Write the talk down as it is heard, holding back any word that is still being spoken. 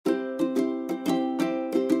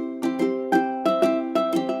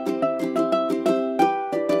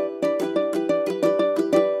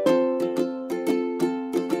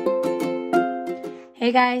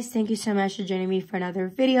Hey guys, thank you so much for joining me for another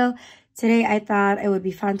video. Today I thought it would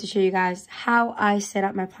be fun to show you guys how I set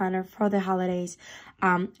up my planner for the holidays.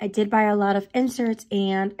 I did buy a lot of inserts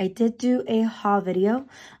and I did do a haul video.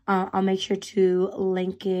 I'll make sure to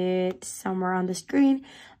link it somewhere on the screen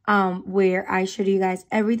where I showed you guys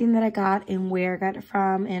everything that I got and where I got it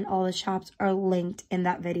from, and all the shops are linked in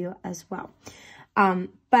that video as well.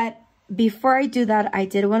 But before I do that, I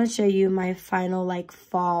did want to show you my final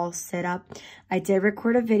fall setup. I did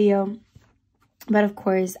record a video, but of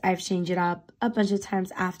course I've changed it up a bunch of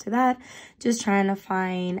times after that, just trying to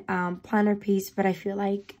find planner piece. But I feel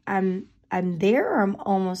like I'm there, or I'm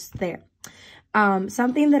almost there.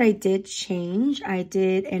 Something that I did change, I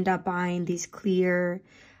did end up buying these clear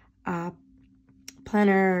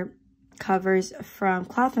planner covers from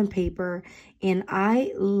Cloth and Paper, and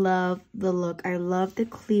I love the look. I love the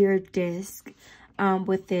clear disc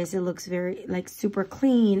with this. It looks very super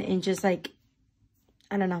clean and just I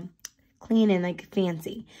don't know, clean and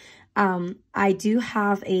fancy. I do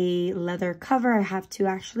have a leather cover. I have two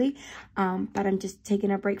actually, but I'm just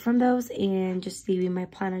taking a break from those and just leaving my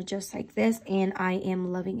planner just like this, and I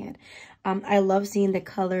am loving it. I love seeing the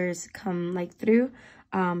colors come through,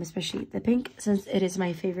 especially the pink, since it is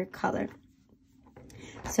my favorite color.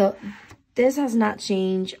 So this has not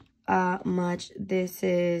changed much. This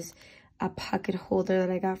is a pocket holder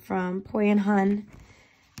that I got from 𝗏𝗏,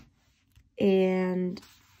 and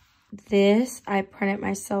this I printed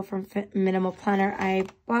myself from Minimal Planner. I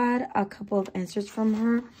bought a couple of inserts from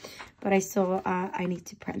her, but I still I need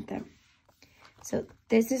to print them. So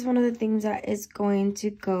this is one of the things that is going to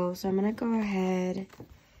go. So I'm gonna go ahead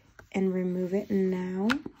and remove it now.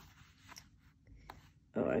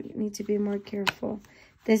 Oh, I need to be more careful.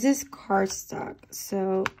 This is cardstock,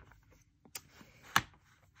 so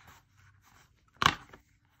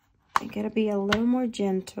I gotta be a little more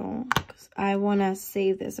gentle because I want to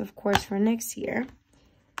save this, of course, for next year.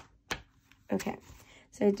 Okay,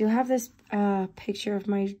 so I do have this picture of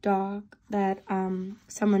my dog that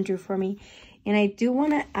someone drew for me, and I do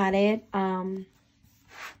want to add it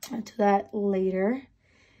to that later.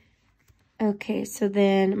 Okay, so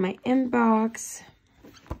then my inbox,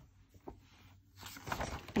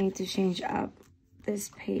 I need to change up this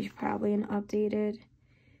page probably and update it.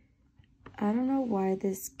 I don't know why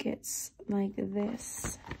this gets like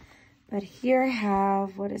this, but here I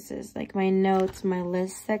have, what is this, my notes, my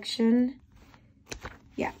list section.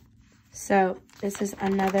 Yeah, so this is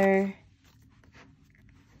another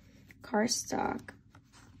cardstock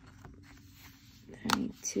that I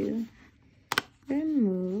need to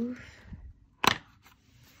remove.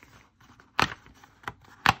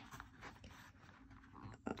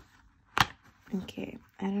 Okay,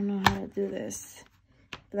 I don't know how to do this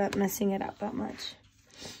without messing it up that much.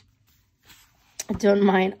 I don't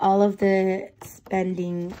mind all of the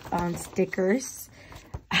spending on stickers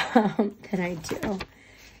that I do.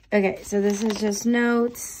 Okay, so this is just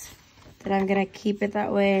notes that I'm gonna keep it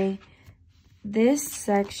that way. This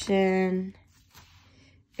section,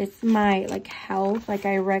 it's my health.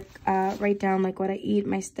 I write down what I eat,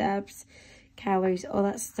 my steps, calories, all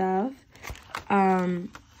that stuff.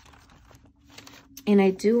 And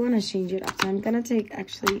I do want to change it up. So I'm going to take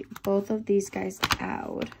actually both of these guys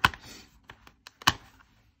out.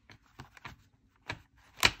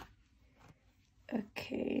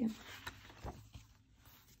 Okay.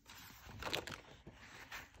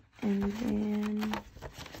 And then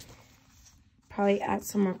probably add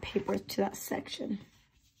some more paper to that section.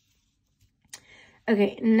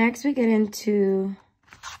 Okay, next we get into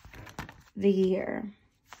the year.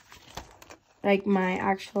 My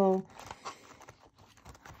actual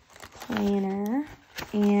planner,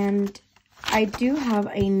 and I do have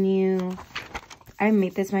a new, I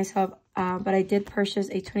made this myself, but I did purchase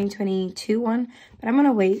a 2022 one, but I'm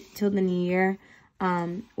gonna wait till the new year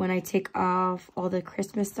when I take off all the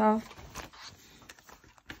Christmas stuff.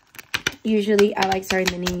 Usually I like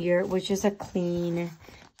starting the new year with just a clean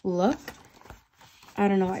look. I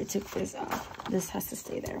don't know why I took this off. This has to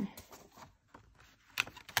stay there.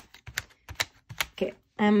 Okay,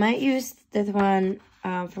 I might use this one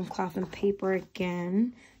from Cloth and Paper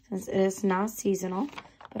again, since it is now seasonal,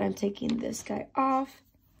 but I'm taking this guy off.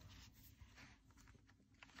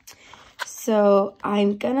 So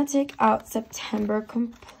I'm gonna take out September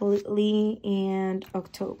completely and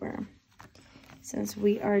October, since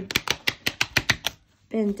we are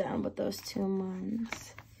been done with those 2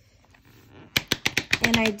 months.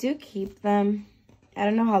 And I do keep them. I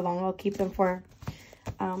don't know how long I'll keep them for,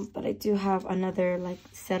 but I do have another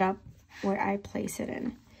setup where I place it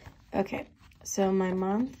in. Okay, so my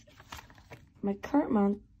current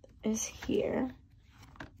month is here.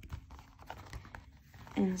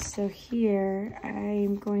 And so here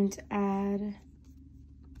I'm going to add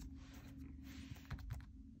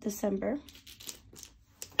December.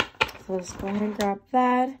 So let's go ahead and grab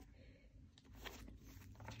that.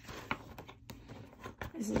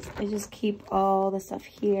 I just keep all the stuff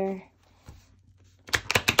here.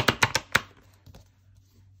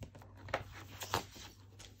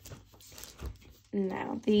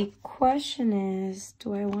 Now, the question is,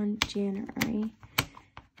 do I want January?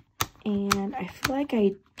 And I feel like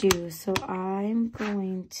I do, so I'm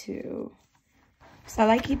going to... So I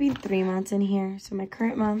like keeping 3 months in here. So my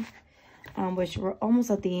current month, which we're almost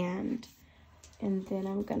at the end. And then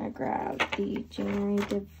I'm going to grab the January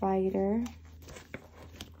divider.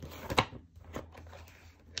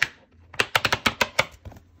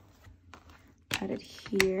 Add it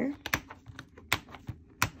here.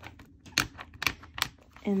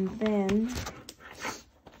 And then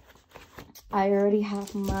I already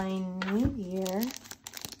have my new year.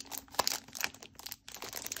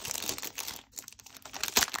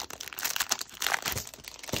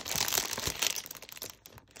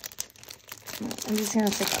 I'm just gonna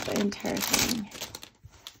take out the entire thing.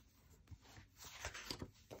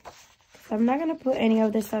 I'm not gonna put any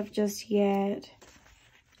of this stuff just yet.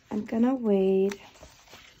 I'm gonna wait.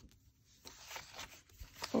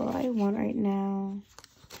 All I want right now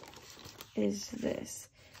is this.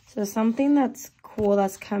 So something that's cool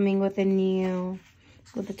that's coming with the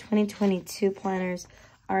 2022 planners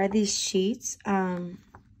are these sheets. And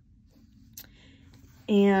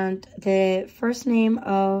the first name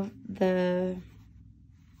of the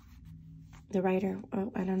writer,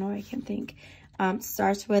 oh, I don't know, I can't think,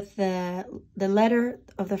 starts with the letter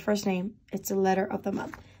of the first name. It's the letter of the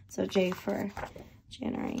month. So J for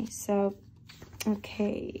January. So,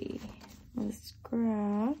 okay, let's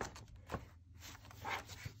grab.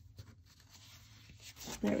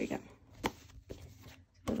 There we go.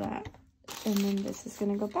 So that, and then this is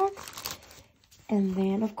gonna go back. And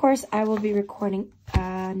then, of course, I will be recording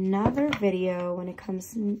another video when it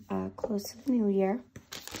comes close to the new year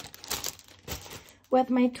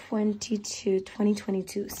with my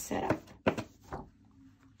 2022 setup.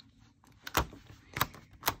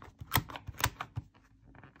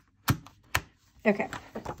 Okay.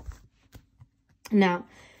 Now,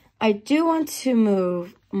 I do want to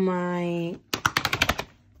move my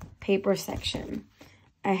paper section.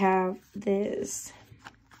 I have this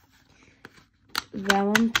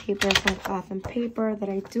vellum paper from Cloth and Paper that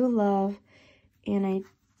I do love, and I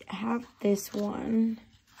have this one.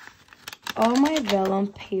 All my vellum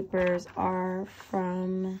papers are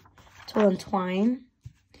from Tulle and Twine,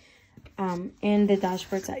 in the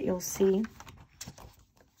dashboards that you'll see.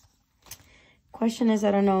 Question is,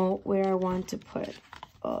 I don't know where I want to put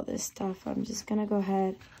all this stuff. I'm just gonna go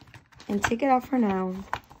ahead and take it out for now.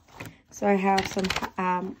 So I have some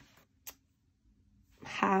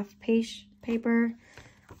half page paper.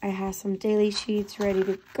 I have some daily sheets ready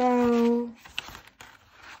to go.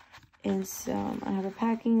 And some, I have a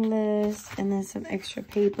packing list, and then some extra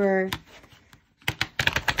paper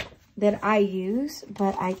that I use,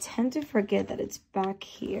 but I tend to forget that it's back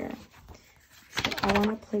here. So I want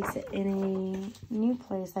to place it in a new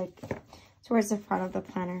place, like towards the front of the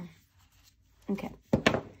planner. Okay,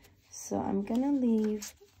 so I'm gonna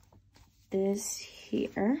leave this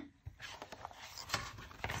here.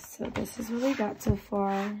 So this is what we got so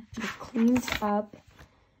far. It cleans up.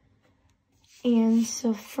 And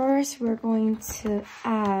so first we're going to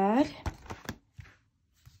add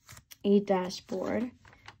a dashboard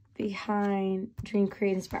behind Dream,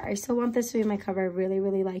 Create, Inspire. I still want this to be my cover. I really,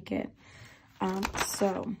 really like it.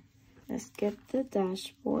 So let's get the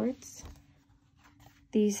dashboards.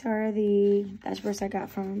 These are the dashboards I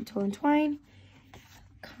got from Tulle and Twine.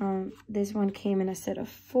 This one came in a set of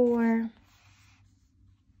 4.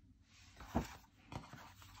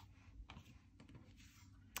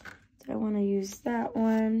 I want to use that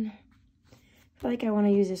one. I feel like I want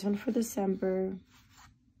to use this one for December.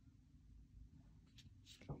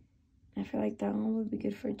 I feel like that one would be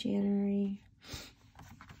good for January.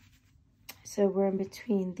 So we're in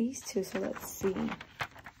between these two, so let's see.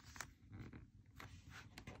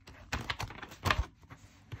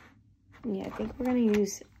 Yeah, I think we're going to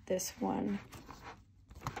use this one.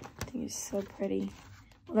 I think it's so pretty.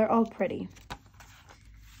 Well, they're all pretty.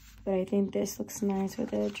 But I think this looks nice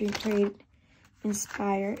with a Dream, Create,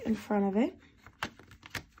 Inspire in front of it.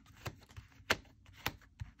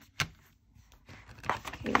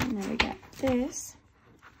 Okay, and then we got this.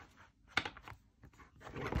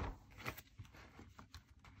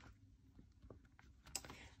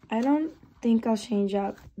 I don't think I'll change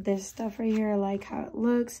up this stuff right here. I like how it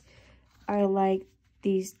looks. I like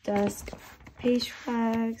these dusk page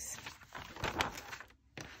flags.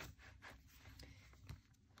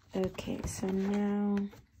 Okay, so now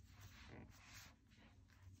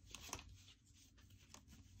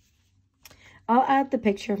I'll add the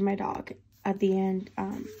picture of my dog at the end,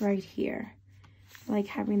 right here. I like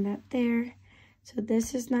having that there. So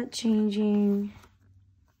this is not changing.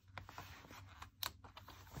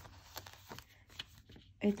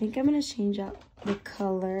 I think I'm gonna change up the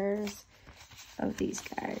colors of these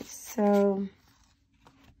guys. So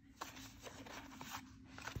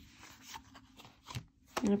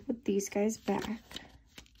I'm gonna put these guys back.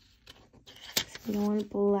 So we don't want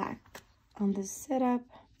black on the setup.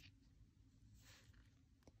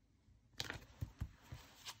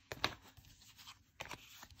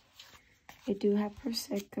 I do have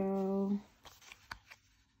Prosecco.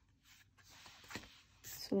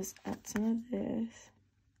 So let's add some of this.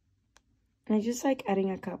 And I just like adding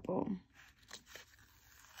a couple.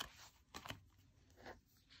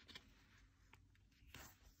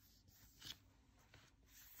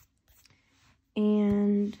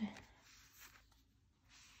 And I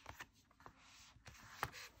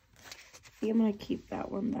think I'm gonna keep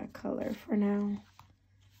that one that color for now.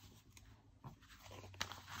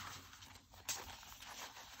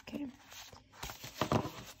 Okay.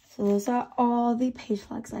 So those are all the page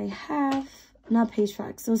flags I have. Not page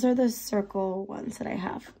flags. Those are the circle ones that I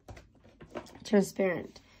have.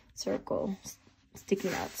 Transparent circle sticky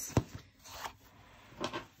notes.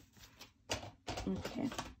 Okay.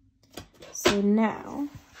 So now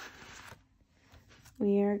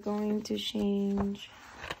we are going to change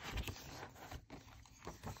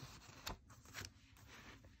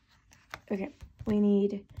okay, we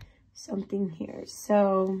need something here.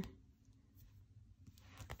 So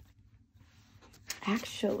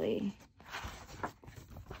actually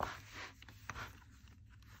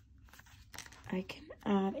I can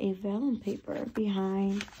add a vellum paper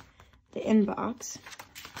behind the inbox.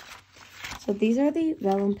 So these are the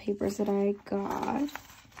vellum papers that I got.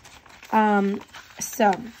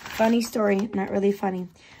 So funny story, not really funny.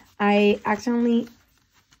 I accidentally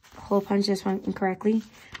hole punched this one incorrectly.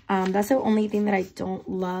 That's the only thing that I don't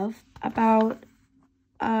love about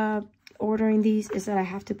ordering these, is that I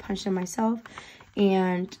have to punch them myself,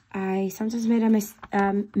 and I sometimes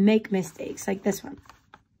make mistakes like this one.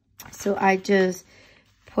 So I just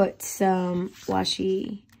put some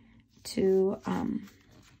washi to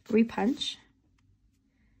repunch.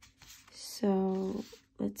 So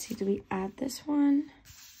let's see, do we add this one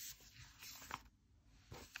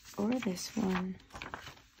or this one?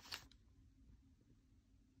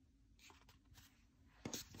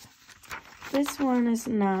 This one is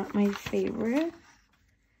not my favorite.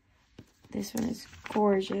 This one is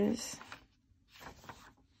gorgeous.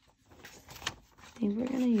 I think we're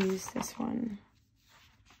gonna use this one.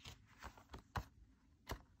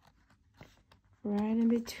 Right in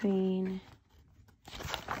between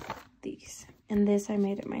these. And this I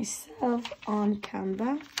made it myself on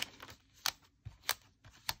Canva.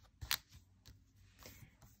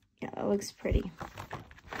 Yeah, that looks pretty.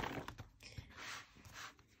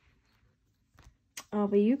 Oh,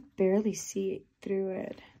 but you barely see it through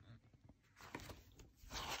it.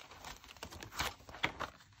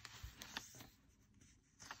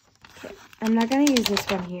 Okay, I'm not gonna use this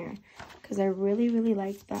one here because I really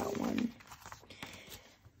like that one.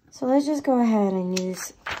 So let's just go ahead and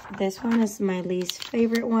use this one as my least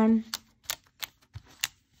favorite one.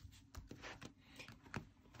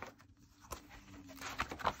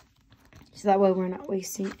 So that way we're not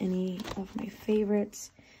wasting any of my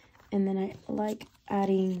favorites. And then I like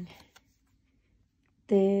adding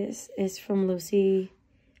this. Is from 𝗚cy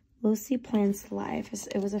Plants Life.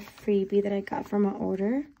 It was a freebie that I got from an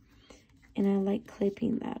order. And I like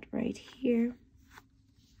clipping that right here.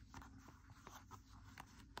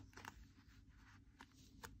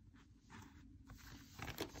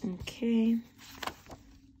 Okay.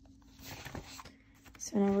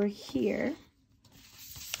 So now we're here.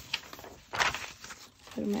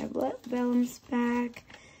 Put my vellums back.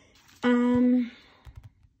 I'm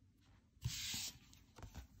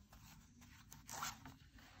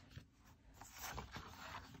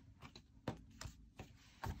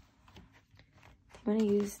gonna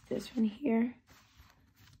use this one here.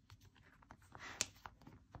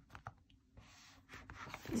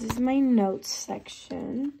 This is my notes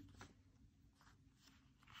section.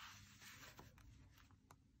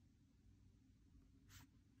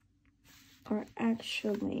 Or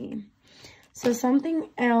actually, so something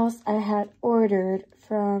else I had ordered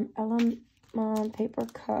from Ellemon Paper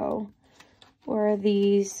Co. were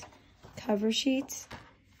these cover sheets.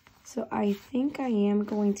 So I think I am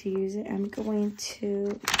going to use it. I'm going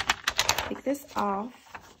to take this off.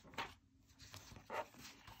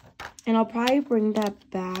 And I'll probably bring that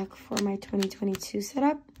back for my 2022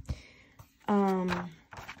 setup.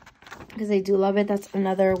 Because I do love it. That's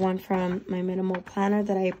another one from my minimal planner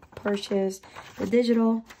that I purchased, the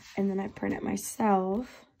digital, and then I print it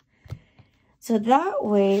myself. So that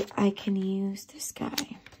way I can use this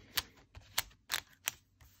guy.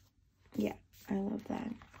 Yeah, I love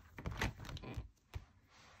that.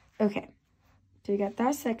 Okay, so we got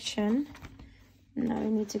that section. Now we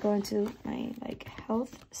need to go into my like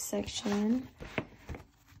health section.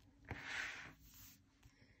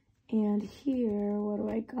 And here, what do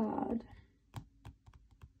I got?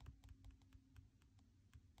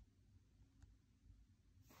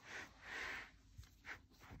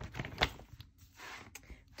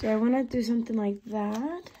 Do I want to do something like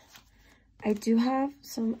that? I do have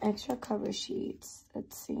some extra cover sheets.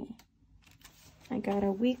 Let's see. I got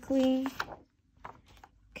a weekly.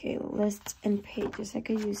 Okay, lists and pages. I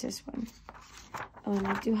could use this one. Oh, and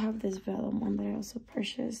I do have this vellum one that I also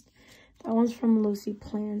purchased. That one's from Lucy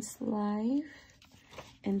Plants Life.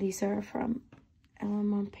 And these are from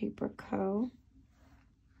Ellemon Paper Co.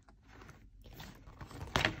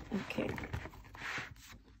 Okay.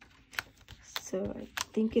 So I'm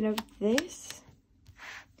thinking of this.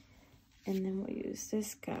 And then we'll use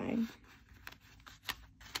this guy.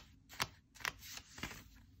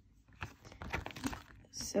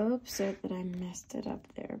 So upset that I messed it up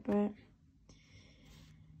there, but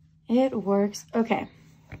it works. Okay,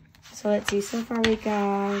 so let's see. So far we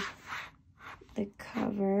got the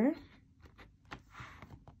cover.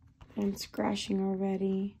 I'm scratching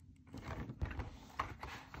already.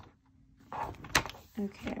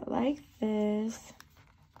 Okay, I like this.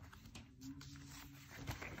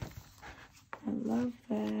 I love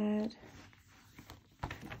that.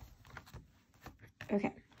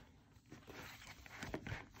 Okay.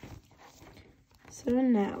 So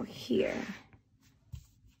now here.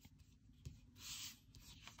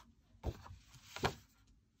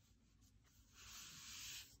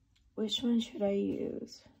 Which one should I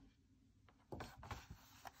use?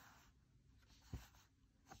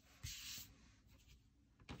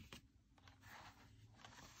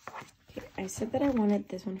 Okay, I said that I wanted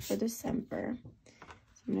this one for December.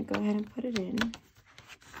 So I'm gonna go ahead and put it in.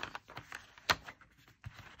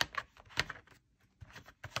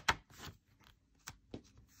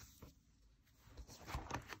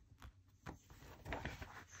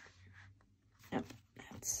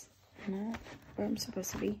 Not where I'm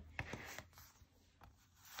supposed to be.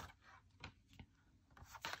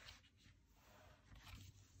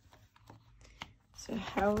 So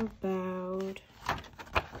how about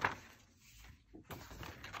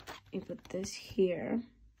you put this here?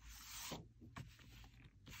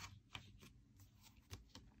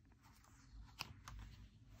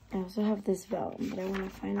 I also have this vellum that I want to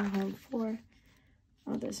find a home for.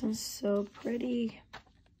 Oh, this one's so pretty.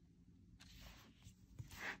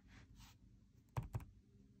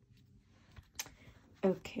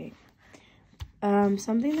 Okay,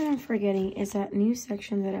 something that I'm forgetting is that new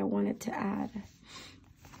section that I wanted to add.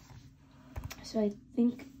 So I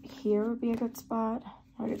think here would be a good spot.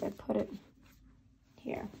 Where did I put it?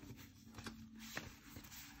 Here.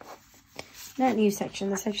 Not new section,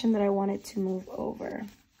 the section that I wanted to move over.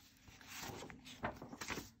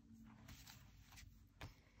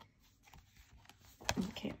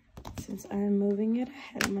 Okay, since I'm moving it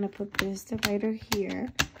ahead, I'm gonna put this divider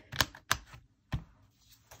here.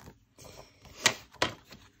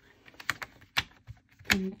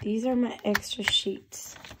 And these are my extra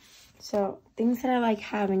sheets. So things that I like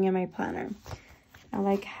having in my planner. I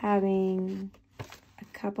like having a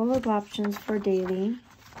couple of options for daily.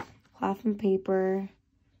 Cloth and paper.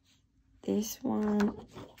 This one,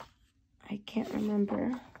 I can't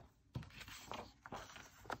remember.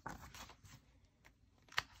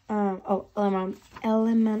 Oh, Ellemon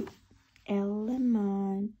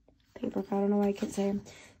paper. I don't know why I can't say it.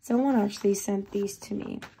 Someone actually sent these to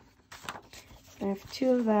me. I have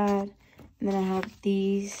two of that, and then I have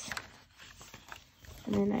these,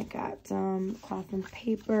 and then I got some cloth and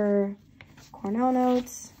paper, Cornell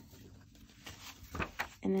notes,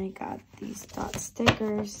 and then I got these dot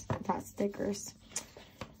stickers.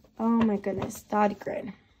 Oh my goodness, dot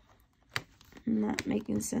grid. I'm not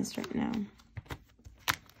making sense right now.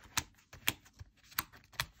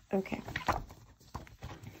 Okay.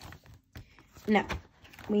 Now,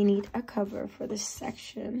 we need a cover for this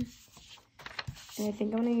section. And I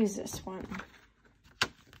think I'm going to use this one.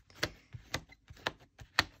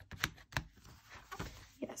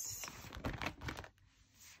 Yes.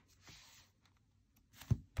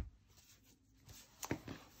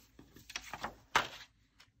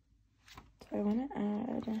 I want to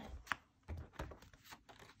add,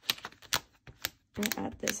 I'm gonna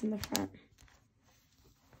add this in the front.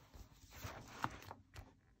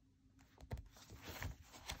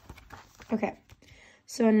 Okay,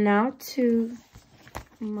 so now to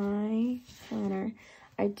my planner.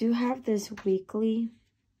 I do have this weekly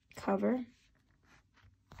cover.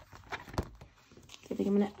 I think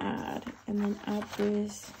I'm gonna add, and then add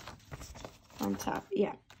this on top.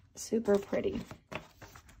 Yeah, super pretty.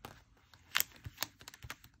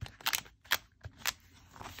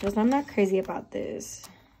 Because I'm not crazy about this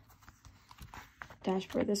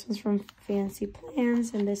dashboard. This one's from Fancy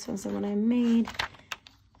Plans, and this one's the one I made.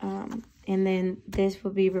 And then this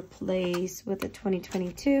will be replaced with the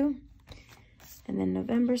 2022. And then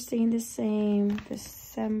November staying the same,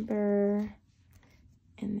 December,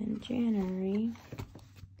 and then January.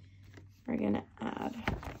 We're gonna add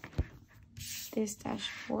this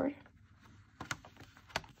dashboard.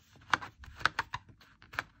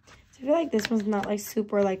 So I feel like this one's not like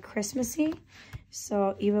super like Christmassy.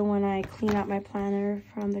 So even when I clean out my planner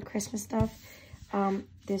from the Christmas stuff,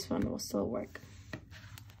 this one will still work.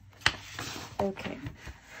 Okay,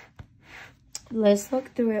 let's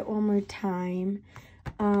look through it one more time.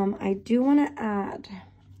 I do want to add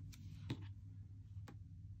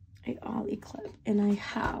a ollie clip, and I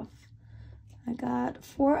got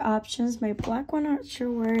 4 options. My black one, not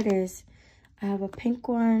sure where it is. I have a pink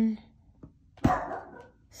one.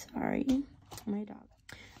 Sorry, my dog.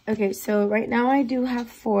 Okay, so right now I do have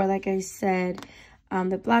 4, like I said.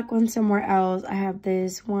 The black one somewhere else. I have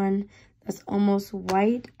this one that's almost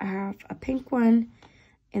white. I have a pink one,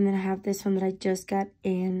 and then I have this one that I just got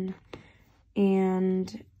in,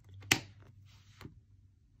 and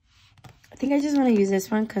I think I just want to use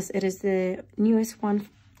this one because it is the newest one.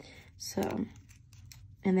 So,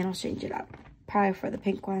 and then I'll change it up probably for the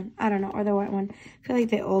pink one, I don't know, or the white one. I feel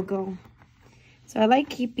like they all go. So I like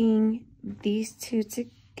keeping these two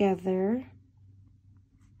together.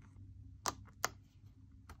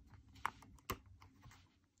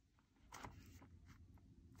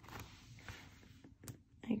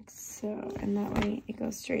 Like so, and that way it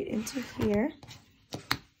goes straight into here.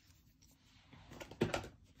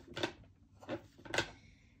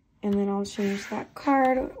 And then I'll change that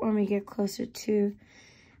card when we get closer to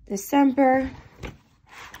December.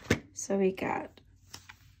 So we got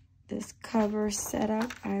this cover set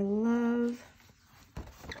up. I love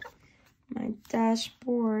my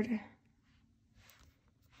dashboard. I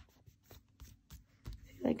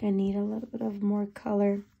feel like I need a little bit of more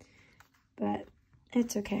color, but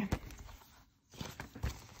it's okay.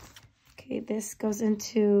 Okay, this goes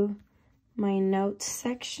into my notes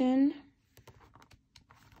section.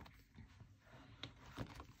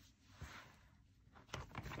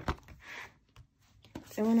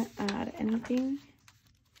 Do I want to add anything?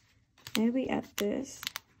 Maybe add this.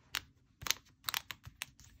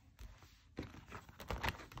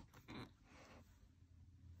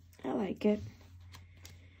 I like it.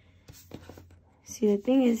 See, the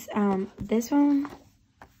thing is, this one,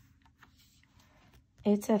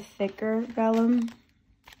 it's a thicker vellum,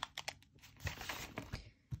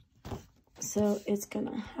 so it's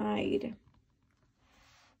gonna hide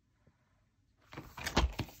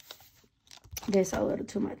this a little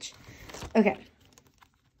too much. Okay,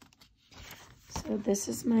 so this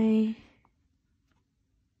is my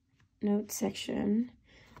note section.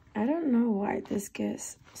 I don't know why this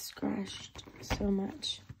gets scratched so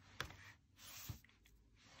much.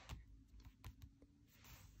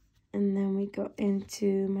 And then we go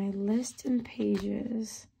into my list and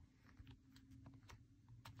pages,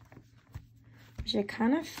 which I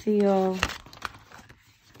kind of feel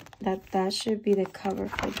that that should be the cover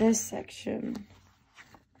for this section.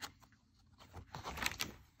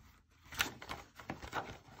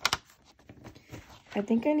 I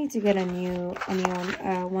think I need to get a new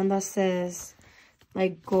one that says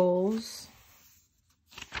like goals.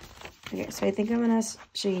 Okay, so I think I'm gonna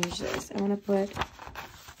change this. I'm gonna put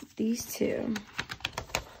these two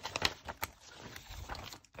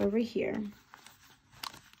over here.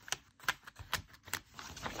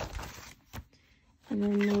 And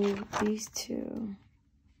then move these two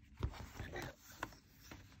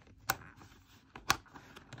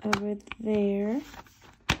over there.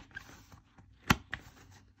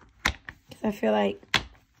 Because I feel like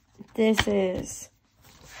this is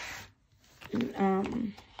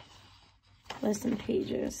list and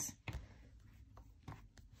pages.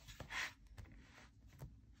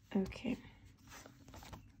 Okay.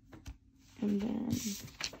 And then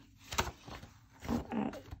I'll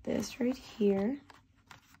add this right here.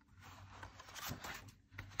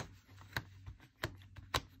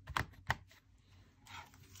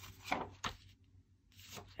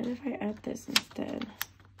 this instead.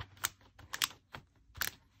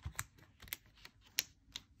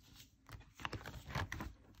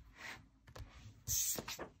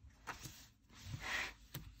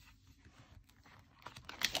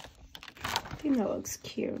 I think that looks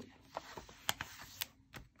cute.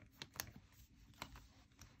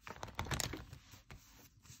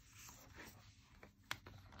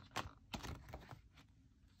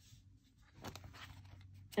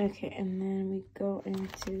 Okay, and then we go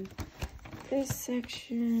into this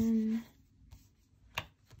section.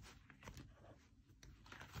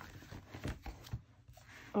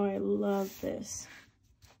 Oh, I love this.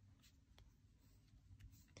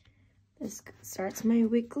 This starts my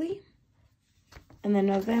weekly. And then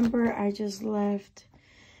November, I just left.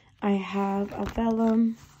 I have a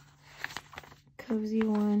vellum, cozy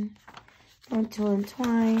one, from Tulle and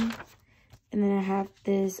Twine. And then I have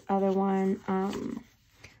this other one.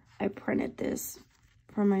 I printed this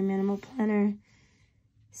for my minimal planner,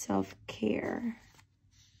 self-care.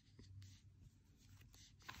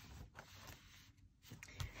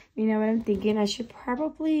 You know what I'm thinking? I should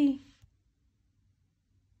probably,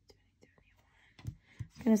 I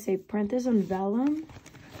was gonna say print this on vellum,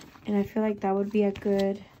 and I feel like that would be a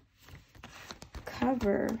good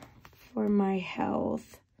cover for my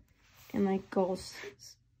health and like goals.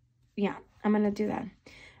 Yeah, I'm gonna do that.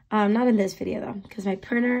 Not in this video though, because my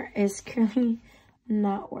printer is currently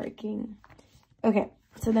not working. Okay,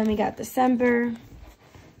 so then we got December.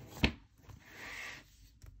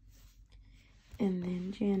 And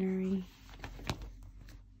then January.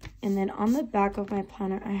 And then on the back of my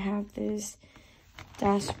planner, I have this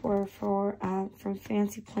dashboard for from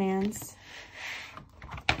Fancy Plans.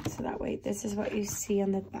 So that way, this is what you see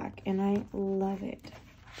on the back, and I love it.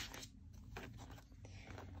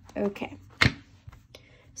 Okay.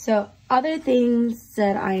 So other things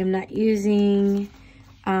that I am not using,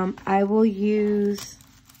 I will use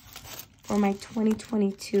for my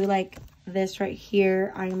 2022, like this right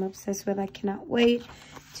here, I am obsessed with. I cannot wait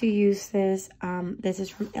to use this. This is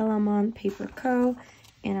from Ellemon Paper Co.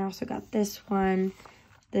 And I also got this one.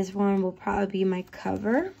 This one will probably be my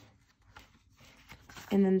cover.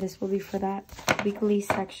 And then this will be for that weekly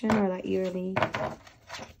section or that yearly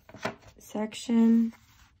section.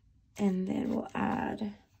 And then we'll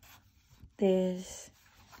add this.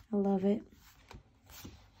 I love it.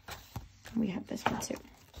 We have this one too.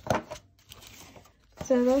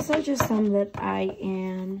 So those are just some that I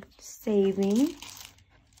am saving.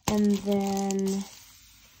 And then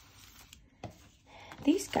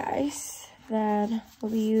these guys that will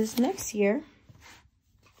be used next year.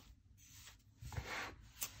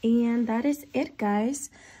 And that is it, guys.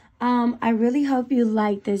 I really hope you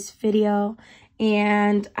liked this video.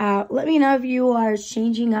 And let me know if you are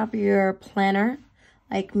changing up your planner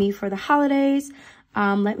like me for the holidays.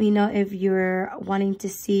 Let me know if you're wanting to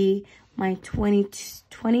see my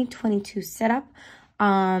 2022 setup.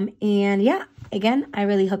 And yeah, again, I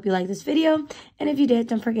really hope you liked this video. And if you did,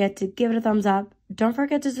 don't forget to give it a thumbs up. Don't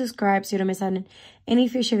forget to subscribe so you don't miss out on any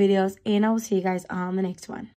future videos. And I will see you guys on the next one.